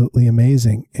absolutely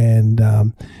amazing. And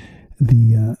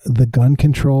the gun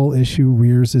control issue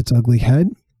rears its ugly head.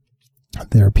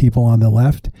 There are people on the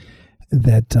left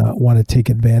that want to take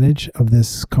advantage of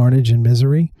this carnage and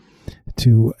misery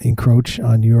to encroach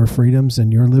on your freedoms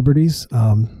and your liberties,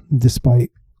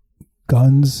 despite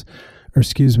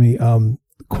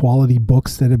quality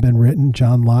books that have been written.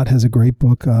 John Lott has a great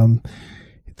book.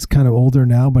 It's kind of older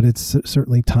now, but it's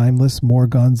certainly timeless. More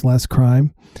Guns, Less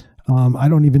Crime. I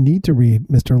don't even need to read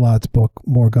Mr. Lott's book,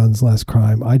 More Guns, Less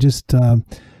Crime. I just,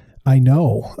 I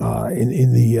know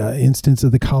in the instance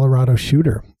of the Colorado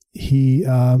shooter, he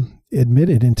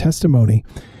admitted in testimony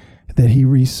that he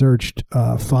researched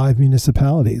 5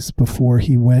 municipalities before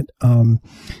he went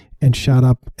and shot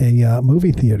up a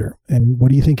movie theater. And what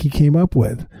do you think he came up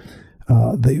with?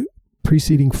 The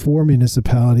preceding 4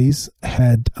 municipalities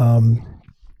had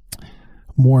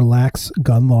more lax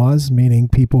gun laws, meaning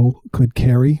people could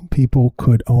carry, people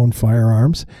could own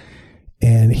firearms.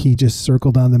 And he just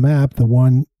circled on the map the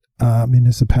one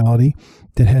municipality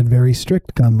that had very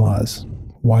strict gun laws.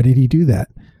 Why did he do that?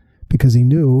 Because he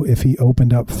knew if he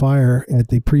opened up fire at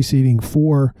the preceding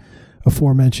 4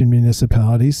 aforementioned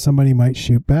municipalities, somebody might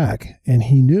shoot back. And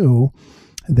he knew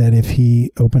that if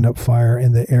he opened up fire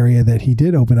in the area that he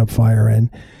did open up fire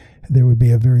in, there would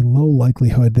be a very low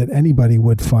likelihood that anybody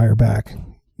would fire back.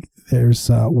 There's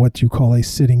what you call a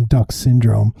sitting duck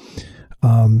syndrome.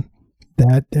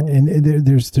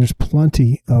 There's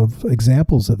plenty of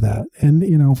examples of that. And,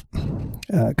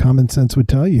 common sense would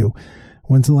tell you,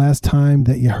 when's the last time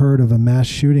that you heard of a mass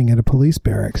shooting at a police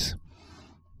barracks?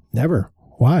 Never.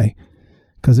 Why?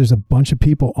 Because there's a bunch of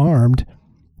people armed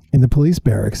in the police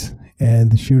barracks,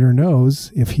 and the shooter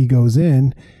knows if he goes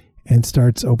in and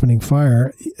starts opening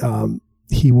fire,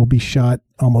 he will be shot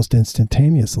almost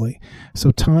instantaneously.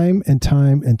 So time and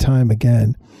time and time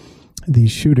again,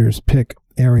 these shooters pick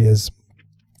areas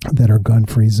that are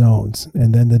gun-free zones.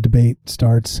 And then the debate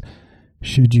starts,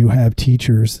 should you have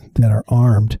teachers that are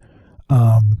armed?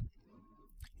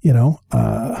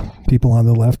 People on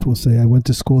the left will say, I went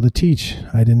to school to teach.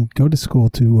 I didn't go to school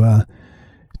to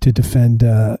defend,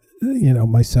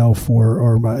 myself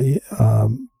or my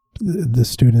the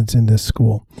students in this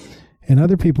school. And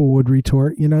other people would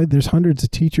retort, there's hundreds of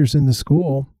teachers in the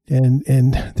school,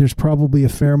 and there's probably a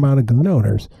fair amount of gun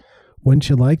owners. Wouldn't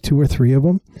you like 2 or 3 of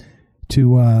them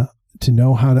to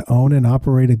know how to own and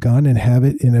operate a gun and have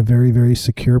it in a very, very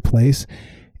secure place?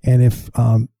 And if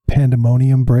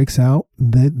pandemonium breaks out,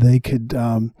 they could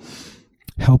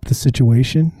help the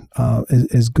situation.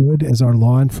 As good as our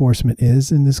law enforcement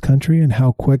is in this country and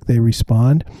how quick they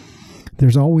respond,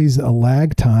 there's always a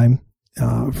lag time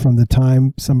from the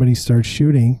time somebody starts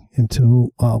shooting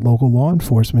until local law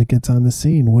enforcement gets on the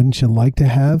scene. Wouldn't you like to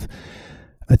have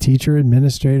a teacher,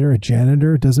 administrator, a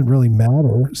janitor? It doesn't really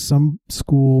matter. Some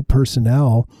school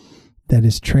personnel that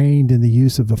is trained in the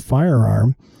use of a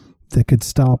firearm that could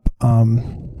stop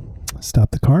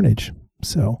the carnage.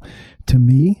 So, to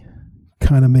me,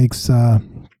 kind of makes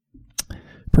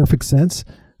perfect sense.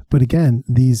 But again,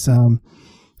 these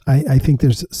I think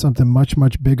there's something much,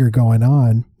 much bigger going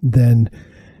on than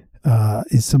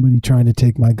is somebody trying to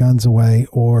take my guns away,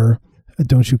 or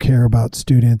don't you care about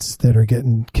students that are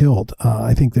getting killed?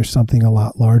 I think there's something a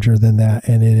lot larger than that,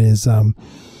 and it is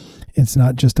it's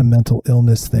not just a mental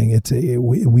illness thing.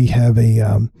 We have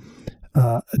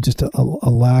just a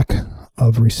lack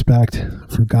of respect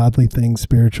for godly things,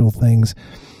 spiritual things,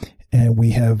 and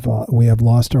we have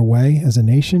lost our way as a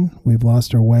nation. We've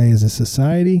lost our way as a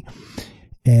society,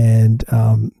 and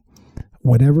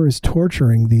whatever is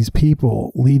torturing these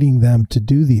people, leading them to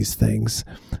do these things,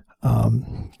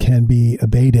 can be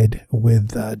abated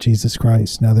with Jesus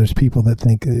Christ. Now, there's people that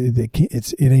think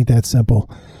it ain't that simple,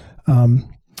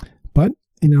 but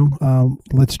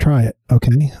let's try it.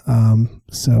 Okay,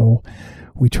 so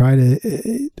we try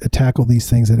to tackle these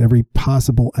things at every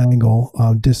possible angle.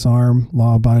 Disarm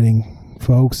law-abiding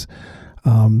folks.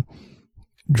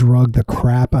 Drug the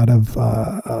crap out of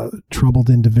troubled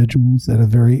individuals at a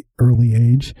very early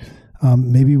age.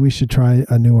 Maybe we should try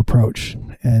a new approach,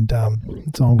 and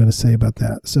that's all I'm going to say about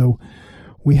that. So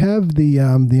we have the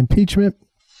impeachment,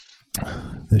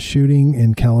 the shooting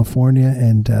in California,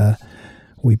 and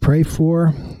we pray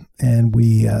for and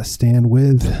we stand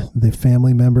with the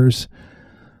family members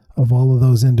of all of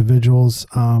those individuals.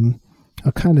 I'll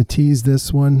kind of tease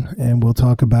this one, and we'll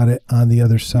talk about it on the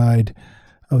other side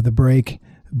of the break.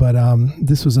 But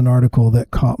this was an article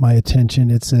that caught my attention.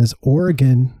 It says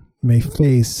Oregon may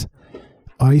face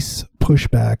ICE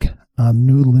pushback on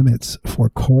new limits for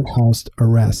courthouse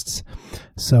arrests.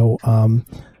 So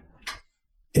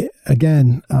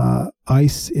again,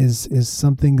 ICE is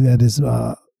something that is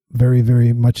very,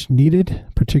 very much needed,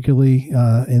 particularly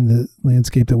in the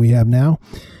landscape that we have now,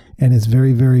 and is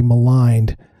very, very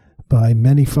maligned by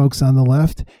many folks on the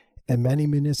left, and many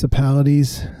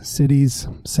municipalities, cities,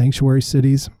 sanctuary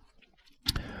cities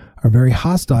are very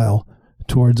hostile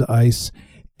towards ICE.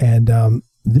 And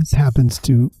this happens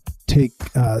to take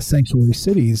sanctuary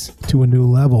cities to a new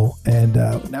level. And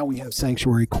now we have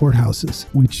sanctuary courthouses,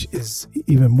 which is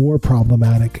even more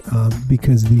problematic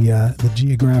because the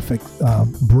geographic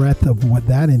breadth of what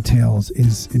that entails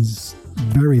is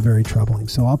very, very troubling.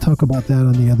 So I'll talk about that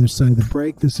on the other side of the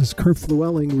break. This is Kurt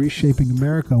Flewelling, Reshaping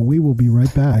America. We will be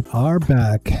right back.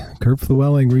 Kurt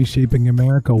Flewelling, Reshaping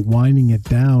America, winding it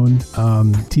down.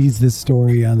 Tease this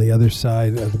story on the other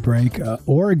side of the break.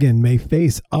 Oregon may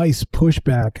face ICE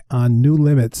pushback on new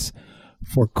limits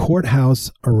for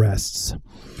courthouse arrests.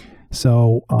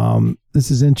 So this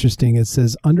is interesting. It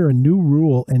says, under a new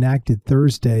rule enacted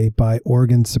Thursday by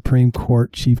Oregon Supreme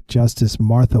Court Chief Justice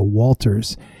Martha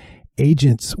Walters,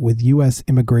 agents with U.S.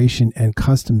 Immigration and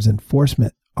Customs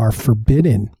Enforcement are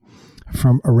forbidden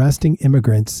from arresting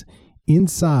immigrants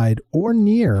inside or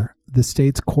near the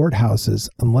state's courthouses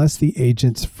unless the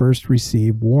agents first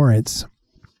receive warrants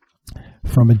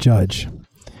from a judge.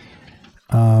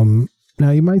 Now,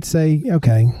 you might say,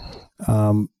 okay,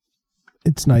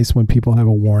 it's nice when people have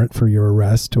a warrant for your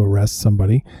arrest to arrest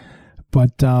somebody,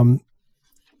 but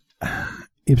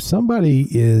if somebody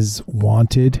is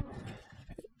wanted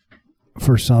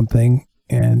for something,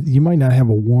 and you might not have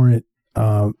a warrant.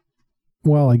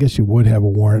 Well, I guess you would have a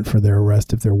warrant for their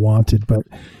arrest if they're wanted, but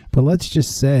let's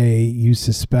just say you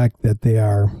suspect that they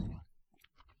are.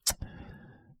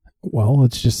 Well,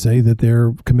 let's just say that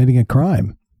they're committing a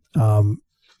crime,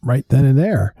 right then and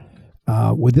there.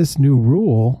 With this new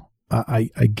rule, I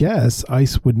guess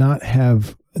ICE would not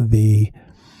have the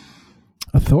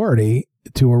authority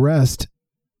to arrest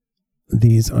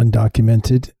these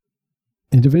undocumented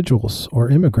individuals or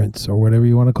immigrants or whatever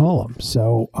you want to call them.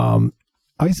 So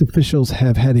ICE officials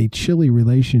have had a chilly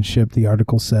relationship, the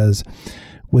article says,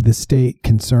 with the state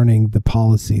concerning the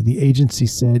policy. The agency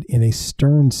said in a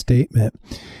stern statement,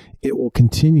 it will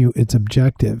continue its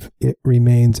objective. It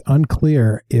remains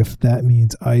unclear if that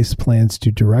means ICE plans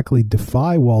to directly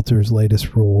defy Walter's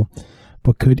latest rule,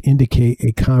 but could indicate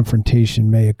a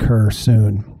confrontation may occur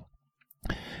soon.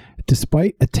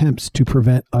 Despite attempts to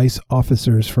prevent ICE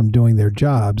officers from doing their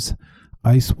jobs,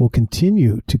 ICE will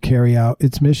continue to carry out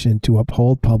its mission to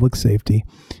uphold public safety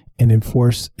and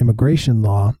enforce immigration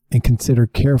law and consider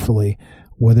carefully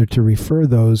whether to refer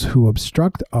those who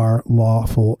obstruct our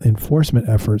lawful enforcement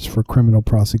efforts for criminal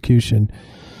prosecution,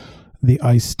 the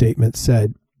ICE statement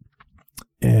said.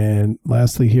 And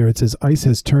lastly here, it says ICE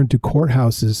has turned to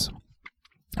courthouses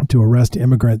to arrest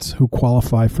immigrants who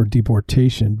qualify for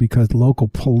deportation because local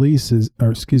police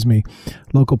have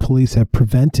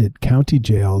prevented county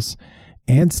jails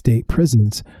and state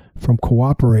prisons from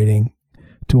cooperating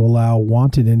to allow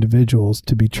wanted individuals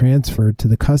to be transferred to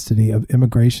the custody of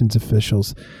immigration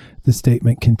officials, the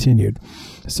statement continued.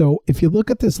 So if you look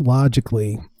at this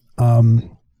logically,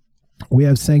 we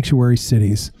have sanctuary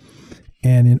cities.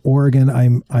 And in Oregon,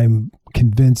 I'm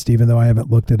convinced, even though I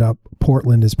haven't looked it up,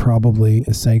 Portland is probably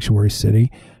a sanctuary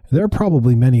city. There are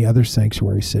probably many other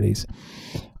sanctuary cities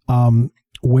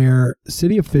where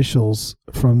city officials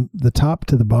from the top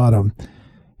to the bottom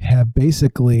have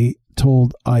basically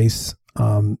told ICE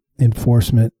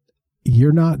enforcement,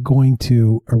 you're not going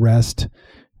to arrest,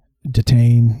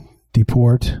 detain,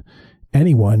 deport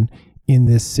anyone in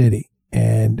this city.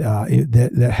 And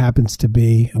that happens to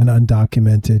be an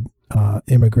undocumented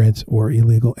immigrant or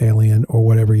illegal alien or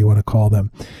whatever you want to call them.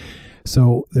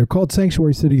 So they're called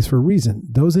sanctuary cities for a reason.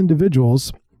 Those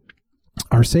individuals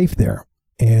are safe there,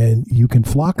 and you can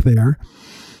flock there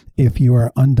if you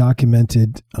are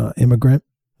undocumented immigrant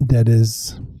that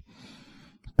is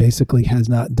basically has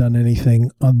not done anything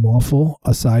unlawful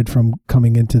aside from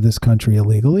coming into this country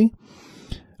illegally,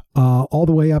 all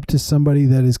the way up to somebody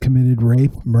that has committed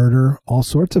rape, murder, all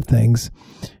sorts of things.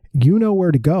 You know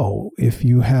where to go if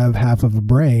you have half of a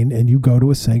brain and you go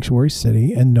to a sanctuary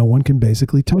city, and no one can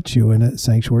basically touch you in a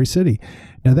sanctuary city.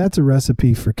 Now, that's a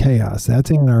recipe for chaos.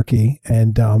 That's anarchy,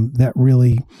 and that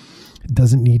really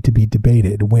doesn't need to be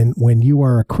debated. When you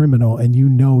are a criminal and you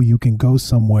know you can go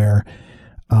somewhere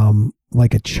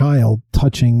like a child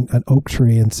touching an oak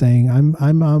tree and saying,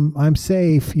 I'm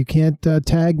safe, you can't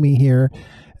tag me here,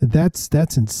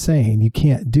 that's insane. You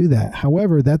can't do that.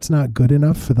 However, that's not good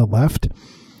enough for the left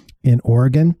in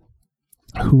Oregon,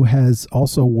 who has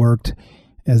also worked,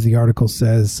 as the article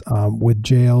says, with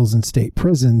jails and state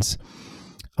prisons,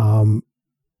 who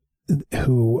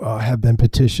have been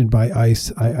petitioned by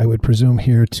ICE, I would presume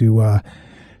here, to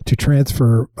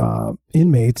transfer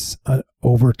inmates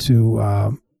over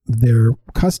to their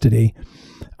custody.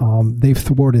 They've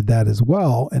thwarted that as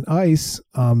well. And ICE,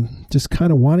 just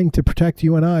kind of wanting to protect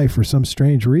you and I for some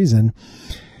strange reason,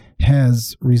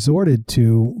 has resorted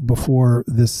to, before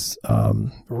this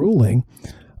ruling,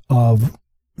 of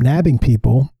nabbing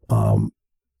people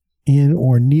in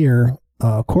or near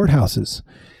courthouses.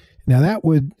 Now that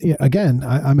would, again,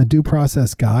 I'm a due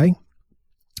process guy,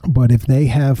 but if they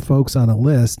have folks on a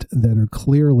list that are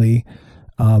clearly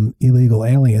illegal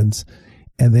aliens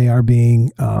and they are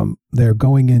they're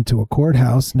going into a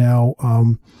courthouse now,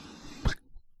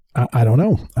 I don't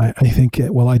know. I think,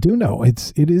 I do know.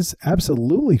 It is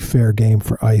absolutely fair game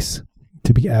for ICE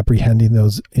to be apprehending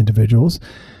those individuals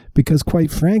because,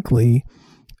 quite frankly,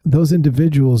 those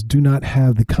individuals do not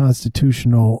have the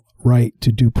constitutional right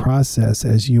to due process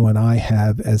as you and I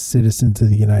have as citizens of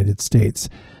the United States.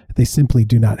 They simply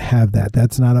do not have that.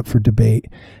 That's not up for debate.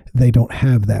 They don't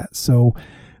have that. So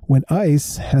when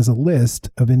ICE has a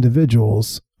list of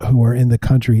individuals who are in the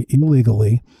country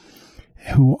illegally,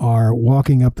 who are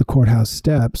walking up the courthouse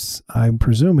steps, I'm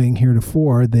presuming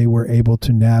heretofore they were able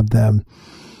to nab them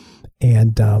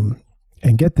and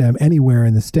get them anywhere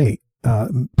in the state.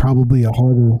 Probably a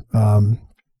harder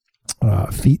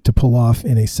feat to pull off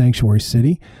in a sanctuary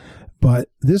city. But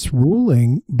this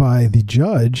ruling by the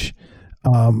judge,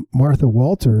 Martha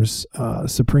Walters,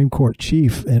 Supreme Court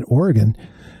chief in Oregon,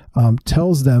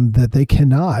 tells them that they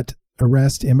cannot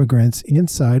arrest immigrants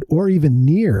inside or even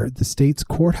near the state's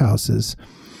courthouses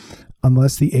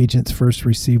unless the agents first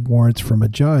receive warrants from a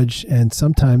judge. And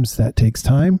sometimes that takes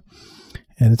time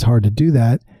and it's hard to do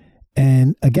that.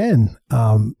 And again,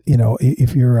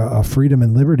 if you're a freedom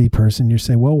and liberty person, you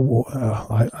say,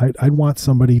 I'd want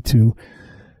somebody to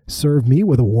serve me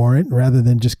with a warrant rather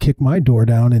than just kick my door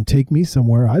down and take me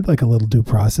somewhere. I'd like a little due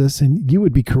process. And you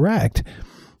would be correct.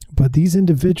 But these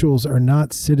individuals are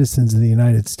not citizens of the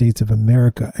United States of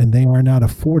America, and they are not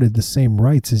afforded the same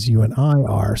rights as you and I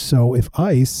are. So if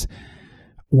ICE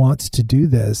wants to do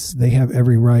this, they have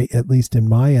every right, at least in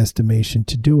my estimation,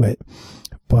 to do it.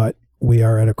 But we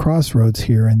are at a crossroads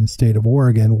here in the state of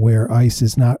Oregon where ICE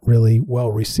is not really well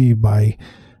received by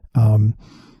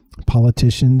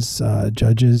politicians,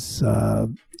 judges,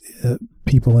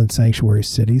 people in sanctuary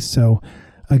cities. So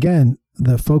again,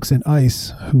 the folks in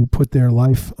ICE who put their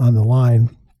life on the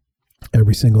line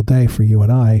every single day for you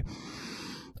and I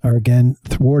are again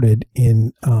thwarted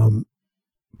in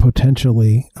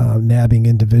potentially nabbing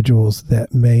individuals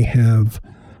that may have,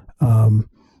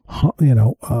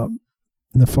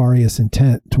 nefarious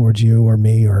intent towards you or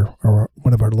me or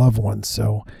one of our loved ones.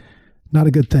 So not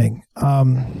a good thing.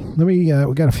 We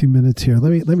got a few minutes here.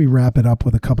 Let me wrap it up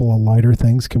with a couple of lighter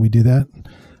things. Can we do that?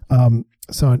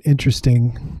 So an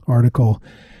interesting article.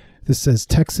 This says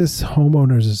Texas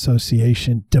Homeowners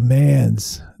Association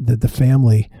demands that the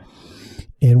family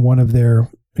in one of their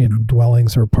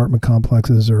dwellings or apartment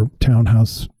complexes or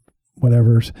townhouse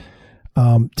whatever's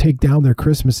take down their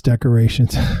Christmas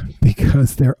decorations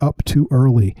because they're up too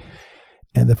early,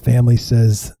 and the family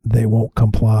says they won't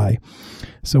comply.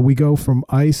 So we go from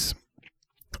ICE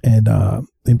and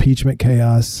impeachment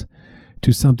chaos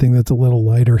to something that's a little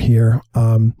lighter here.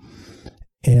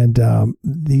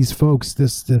 These folks,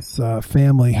 this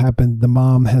family the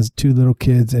mom has 2 little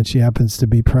kids and she happens to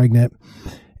be pregnant.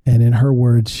 And in her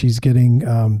words, she's getting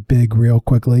big real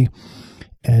quickly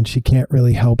and she can't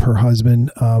really help her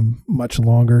husband much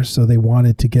longer. So they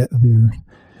wanted to get their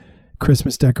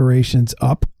Christmas decorations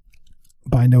up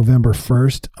by November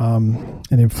 1st, an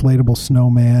inflatable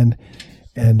snowman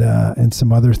and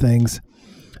some other things.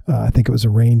 I think it was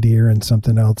a reindeer and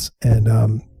something else. And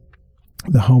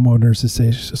the homeowners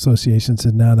association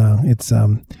said, no,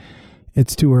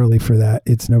 it's too early for that.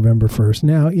 It's November 1st.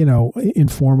 Now,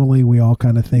 informally, we all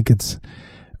kind of think it's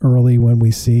early when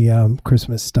we see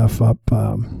Christmas stuff up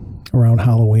around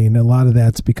Halloween. And a lot of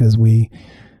that's because we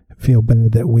feel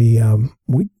bad that we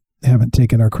haven't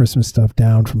taken our Christmas stuff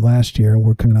down from last year and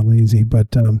we're kind of lazy.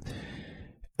 But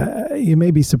you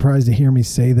may be surprised to hear me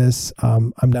say this.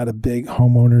 I'm not a big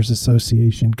homeowners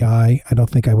association guy. I don't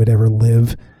think I would ever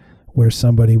live where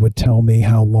somebody would tell me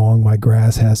how long my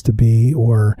grass has to be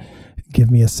or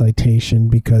give me a citation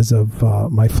because of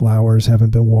my flowers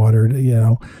haven't been watered,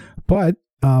 But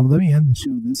let me end the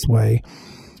show this way.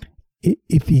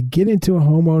 If you get into a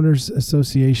homeowners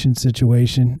association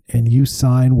situation and you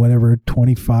sign whatever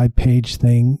 25-page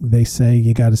thing they say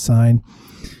you got to sign,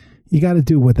 you got to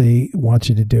do what they want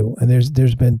you to do. And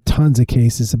there's been tons of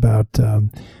cases about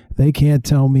they can't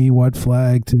tell me what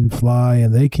flag to fly,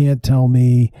 and they can't tell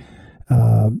me,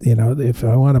 if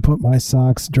I want to put my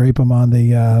socks, drape them on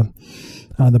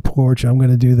the porch, I'm going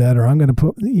to do that, or I'm going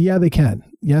to yeah, they can.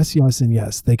 Yes, and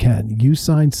yes, they can. You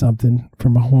signed something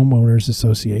from a homeowners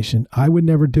association. I would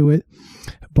never do it,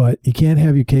 but you can't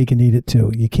have your cake and eat it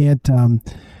too. You can't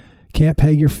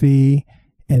pay your fee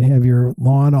and have your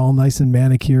lawn all nice and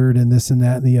manicured and this and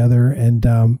that and the other. And,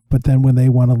 but then when they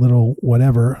want a little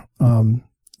whatever,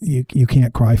 you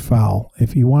can't cry foul.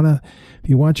 If you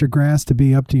want your grass to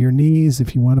be up to your knees,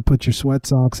 if you want to put your sweat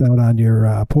socks out on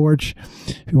your porch,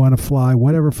 if you want to fly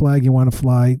whatever flag you want to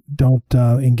fly, don't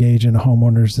engage in a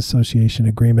homeowners association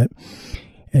agreement,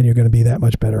 and you're going to be that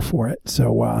much better for it.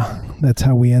 So that's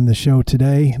how we end the show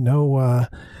today. No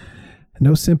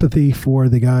sympathy for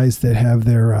the guys that have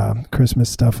their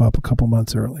Christmas stuff up a couple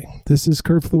months early. This is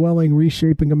Kurt Llewellyn,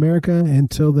 Reshaping America.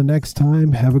 Until the next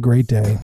time, have a great day.